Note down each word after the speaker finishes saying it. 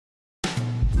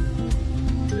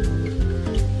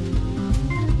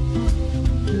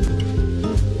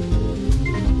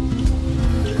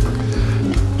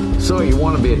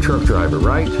want to be a truck driver,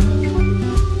 right?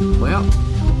 Well,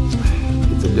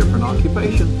 it's a different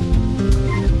occupation.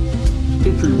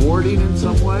 It's rewarding in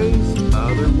some ways,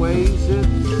 other ways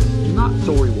it's not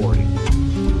so rewarding.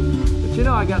 But you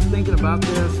know, I got thinking about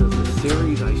this as a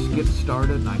series. I get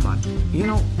started and I thought, you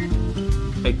know,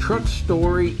 a truck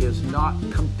story is not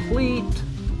complete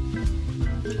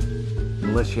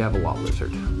unless you have a lot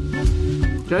lizard.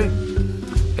 Okay?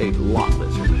 A lot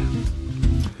lizard.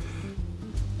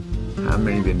 How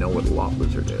many of you know what a lot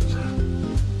lizard is?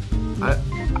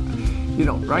 You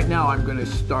know, right now I'm going to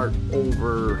start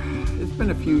over. It's been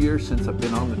a few years since I've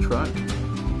been on the truck,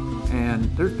 and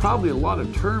there's probably a lot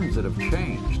of terms that have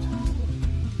changed.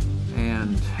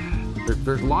 And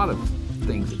there's a lot of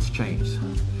things that's changed.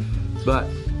 But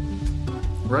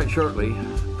right shortly,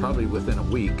 probably within a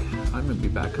week, I'm going to be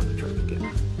back on the truck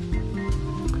again.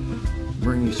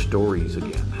 Bring you stories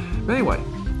again. But anyway,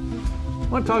 I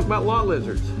want to talk about lot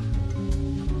lizards.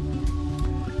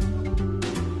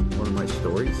 One of my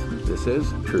stories. This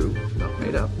is true, not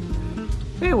made up.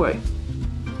 Anyway,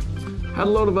 had a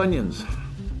load of onions.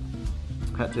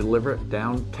 Had to deliver it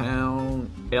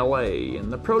downtown LA in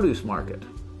the produce market.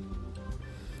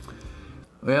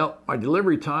 Well, my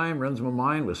delivery time, runs my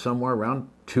mind, was somewhere around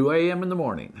 2 a.m. in the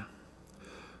morning.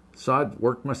 So I'd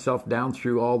worked myself down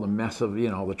through all the mess of,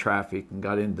 you know, the traffic and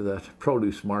got into the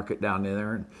produce market down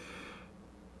there and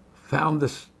found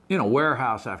this, you know,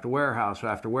 warehouse after warehouse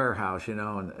after warehouse, you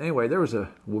know. And anyway, there was a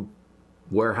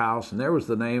warehouse and there was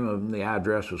the name of them, the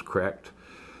address was correct.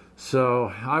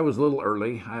 So I was a little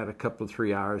early. I had a couple of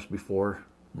 3 hours before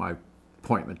my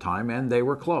appointment time and they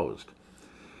were closed.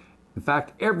 In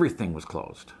fact, everything was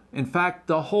closed. In fact,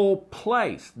 the whole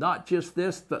place, not just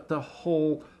this, but the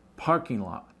whole parking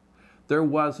lot. There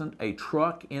wasn't a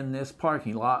truck in this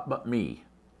parking lot but me.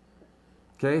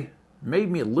 Okay?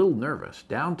 Made me a little nervous.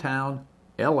 Downtown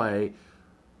LA,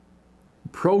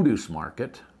 produce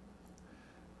market.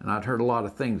 And I'd heard a lot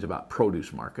of things about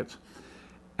produce markets.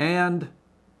 And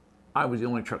I was the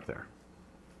only truck there.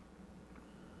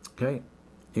 Okay?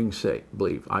 You can say,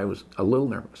 believe, I was a little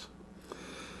nervous.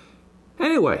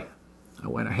 Anyway, I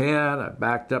went ahead, I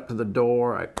backed up to the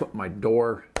door, I put my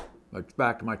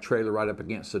back of my trailer right up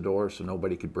against the door so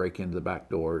nobody could break into the back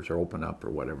doors or open up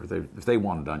or whatever. If they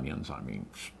wanted onions, I mean,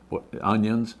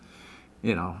 onions,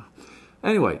 you know.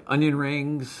 Anyway, onion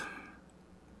rings.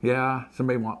 Yeah,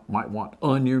 somebody might want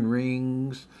onion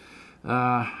rings.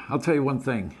 I'll tell you one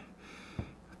thing.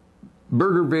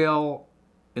 Burgerville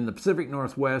in the Pacific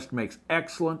Northwest makes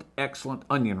excellent, excellent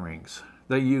onion rings.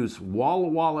 They use Walla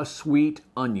Walla sweet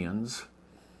onions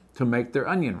to make their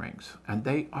onion rings, and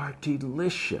they are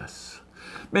delicious.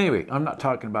 But anyway, I'm not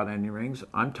talking about onion rings.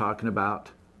 I'm talking about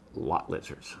lot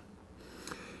lizards.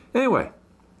 Anyway,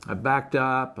 I backed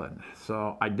up, and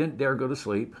so I didn't dare go to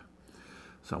sleep.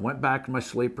 So I went back to my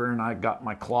sleeper, and I got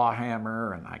my claw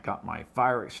hammer, and I got my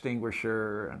fire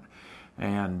extinguisher,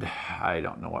 and I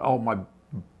don't know what. Oh, my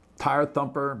tire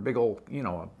thumper, big old, you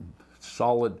know,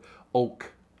 solid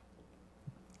oak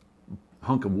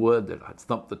hunk of wood that I'd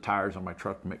thump the tires on my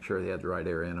truck to make sure they had the right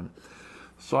air in them.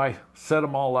 So I set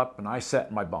them all up and I sat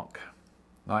in my bunk.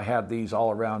 I had these all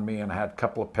around me and I had a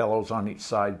couple of pillows on each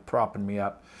side propping me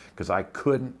up because I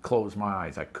couldn't close my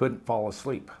eyes. I couldn't fall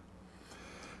asleep.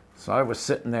 So I was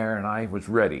sitting there and I was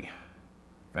ready.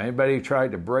 If anybody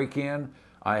tried to break in,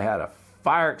 I had a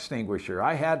fire extinguisher.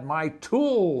 I had my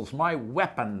tools, my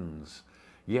weapons.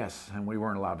 Yes, and we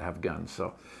weren't allowed to have guns.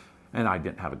 So, and I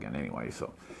didn't have a gun anyway,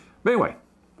 so. But anyway,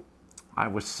 I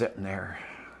was sitting there,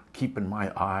 keeping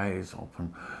my eyes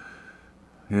open.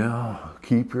 Yeah,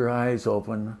 keep your eyes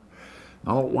open.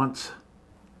 All at once,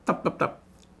 tap, tap, tap.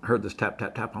 I heard this tap,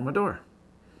 tap, tap on my door.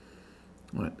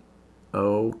 I went,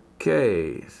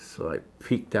 okay. So I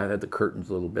peeked out, had the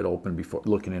curtains a little bit open before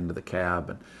looking into the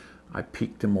cab, and I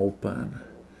peeked them open.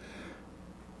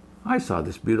 I saw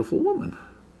this beautiful woman.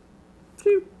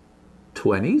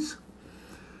 20s.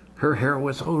 Her hair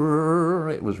was,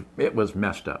 it was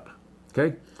messed up,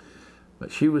 okay?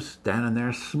 But she was standing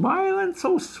there smiling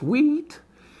so sweet,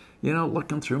 you know,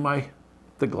 looking through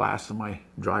the glass of my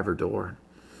driver door.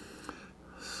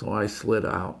 So I slid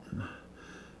out. And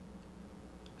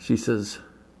she says,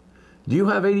 do you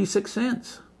have 86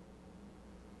 cents?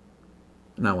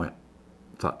 And I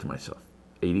thought to myself,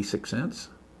 86 cents?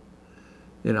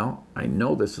 You know, I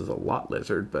know this is a lot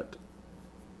lizard, but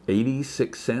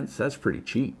 86 cents, that's pretty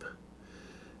cheap.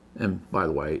 And by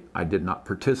the way, I did not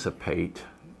participate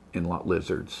in lot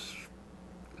lizards.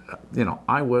 You know,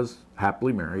 I was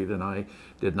happily married and I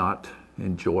did not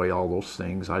enjoy all those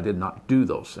things. I did not do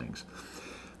those things.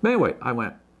 But anyway, I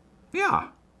went, yeah.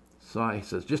 So he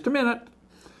says, just a minute.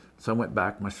 So I went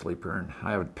back to my sleeper, and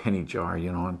I have a penny jar,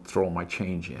 you know, and throw my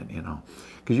change in, you know,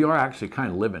 because you are actually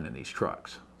kind of living in these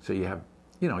trucks. So you have,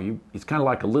 you know, it's kind of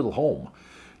like a little home.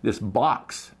 This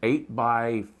box, 8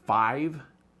 by 5,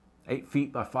 8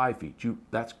 feet by 5 feet.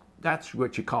 That's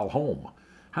what you call home.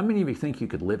 How many of you think you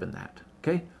could live in that?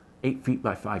 Okay, 8 feet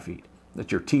by 5 feet.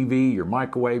 That's your TV, your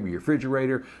microwave, your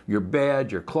refrigerator, your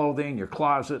bed, your clothing, your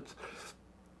closets.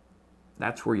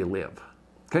 That's where you live.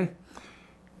 Okay.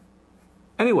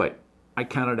 Anyway, I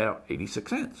counted out 86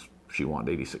 cents. She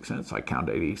wanted 86 cents. I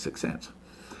counted 86 cents.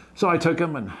 So I took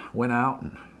them and went out,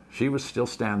 and she was still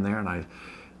standing there, and I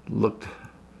looked.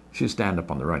 She was standing up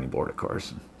on the running board, of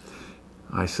course. And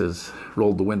I says,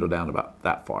 rolled the window down about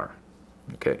that far.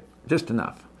 Okay, just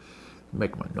enough.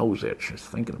 Make my nose itch just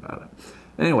thinking about it.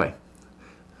 Anyway,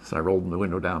 so I rolled the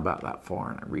window down about that far,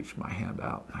 and I reached my hand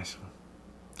out, and I said,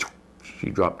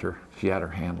 she dropped her, she had her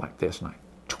hand like this, and I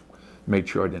made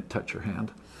sure I didn't touch her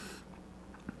hand.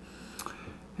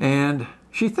 And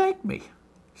she thanked me.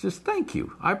 She says, thank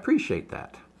you, I appreciate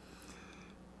that.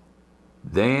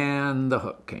 Then the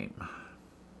hook came.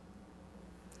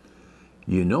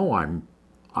 You know, I'm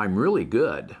really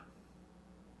good.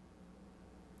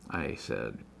 I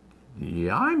said,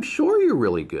 yeah, I'm sure you're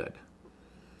really good.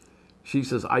 She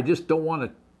says, I just don't want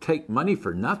to take money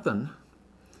for nothing.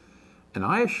 And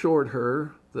I assured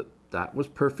her that that was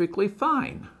perfectly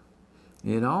fine.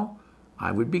 You know,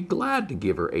 I would be glad to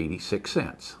give her 86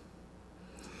 cents.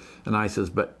 And I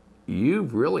says, but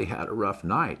you've really had a rough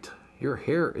night. Your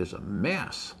hair is a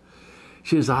mess.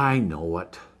 She says, I know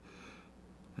it.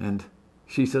 And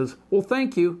she says, well,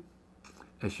 thank you.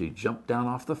 As she jumped down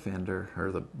off the fender,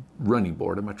 or the running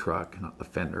board of my truck, not the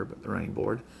fender, but the running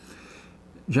board,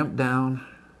 jumped down,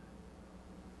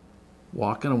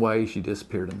 walking away, she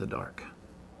disappeared in the dark.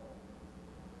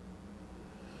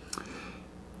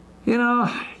 You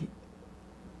know,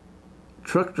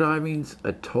 truck driving's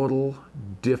a total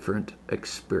different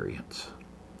experience.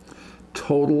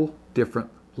 Total different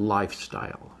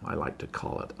lifestyle. I like to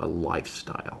call it a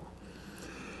lifestyle.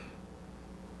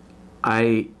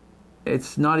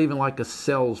 It's not even like a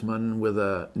salesman with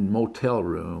a motel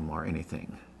room or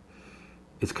anything.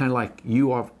 It's kind of like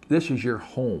this is your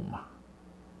home.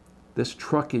 This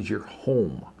truck is your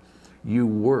home. You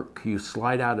work, you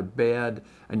slide out of bed,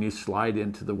 and you slide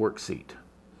into the work seat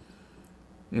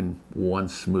in one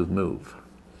smooth move.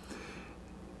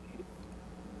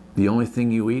 The only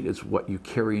thing you eat is what you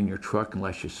carry in your truck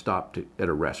unless you stop at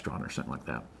a restaurant or something like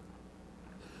that.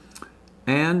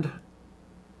 And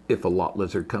if a lot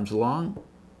lizard comes along,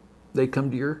 they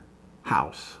come to your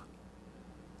house.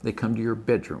 They come to your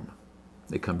bedroom.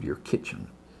 They come to your kitchen.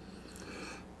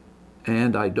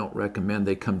 And I don't recommend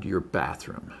they come to your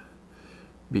bathroom,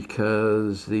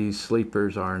 because these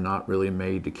sleepers are not really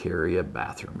made to carry a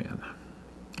bathroom in.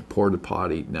 Porta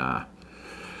potty, nah.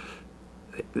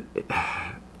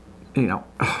 You know,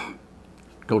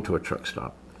 go to a truck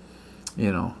stop,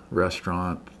 you know,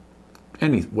 restaurant,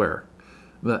 anywhere.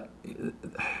 But,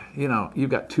 you know, you've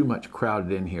got too much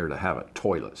crowded in here to have a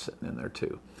toilet sitting in there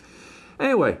too.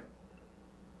 Anyway,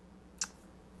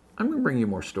 I'm going to bring you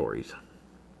more stories.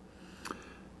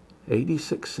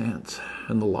 86 cents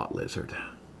and the lot lizard.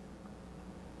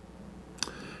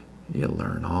 You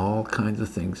learn all kinds of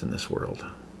things in this world,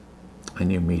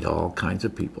 and you meet all kinds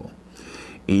of people.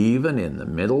 Even in the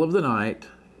middle of the night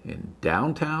in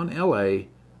downtown LA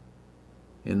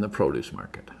in the produce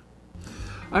market.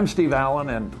 I'm Steve Allen,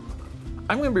 and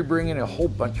I'm going to be bringing a whole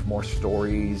bunch more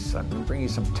stories. I'm going to bring you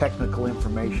some technical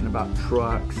information about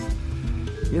trucks.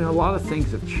 You know, a lot of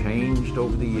things have changed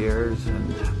over the years,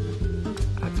 and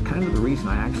that's kind of the reason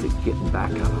I actually getting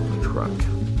back out on the truck,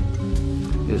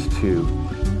 is to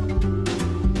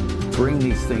bring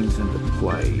these things into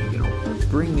play, you know,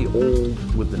 bring the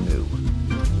old with the new.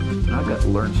 And I've got to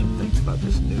learn some things about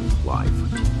this new life.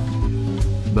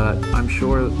 But I'm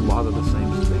sure a lot of the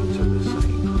same things are the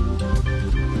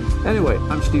same. Anyway,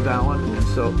 I'm Steve Allen, and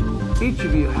so each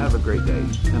of you have a great day,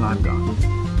 and I'm gone.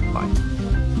 Bye.